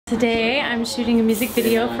Today I'm shooting a music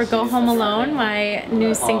video for Go Home Alone, my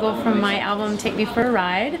new single from my album Take Me for a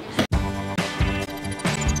Ride.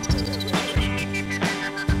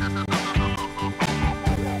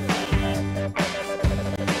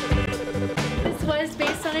 This was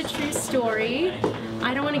based on a true story.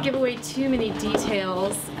 I don't want to give away too many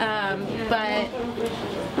details, but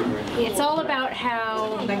it's all about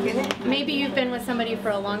how maybe you've been with somebody for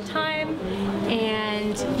a long time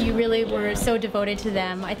and you really were so devoted to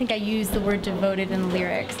them. I think I used the word devoted in the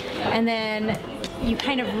lyrics. And then you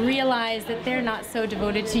kind of realize that they're not so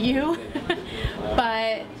devoted to you,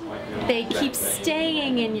 but they keep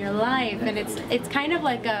staying in your life. And it's kind of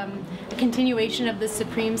like a continuation of the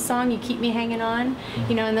Supreme song, You Keep Me Hanging On.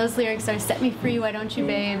 You know, and those lyrics are, set me free, why don't you,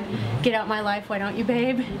 babe? Get out my life, why don't you,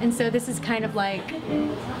 babe? And so this is kind of like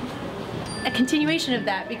a continuation of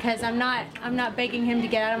that, because I'm not begging him to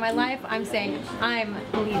get out of my life. I'm saying I'm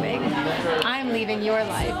leaving. I'm leaving your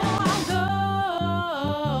life.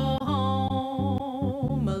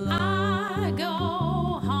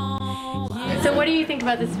 So what do you think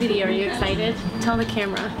about this video? Are you excited? Tell the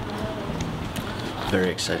camera. Very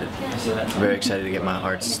excited. Very excited to get my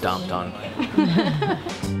heart stomped on.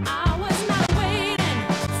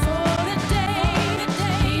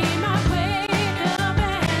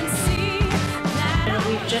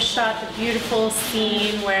 Just shot the beautiful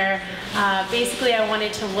scene where basically I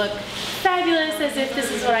wanted to look fabulous, as if this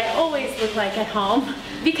is what I always look like at home,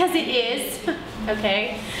 because it is,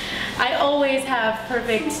 okay? I always have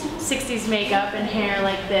perfect 60s makeup and hair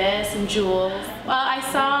like this and jewels. Well, I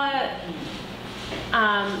saw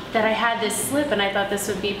that I had this slip and I thought this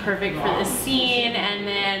would be perfect for this scene, and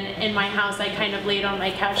then in my house I kind of laid on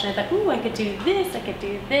my couch and I thought, ooh, I could do this, I could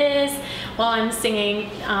do this, while I'm singing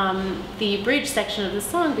the bridge section of the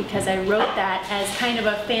song, because I wrote that as kind of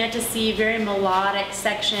a fantasy, very melodic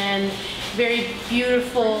section, very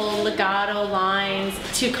beautiful legato lines,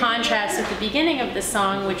 to contrast with the beginning of the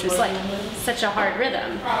song, which was like such a hard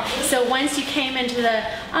rhythm. So once you came into the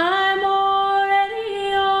I'm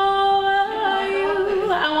already over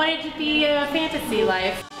you, I wanted it to be a fantasy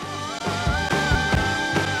life.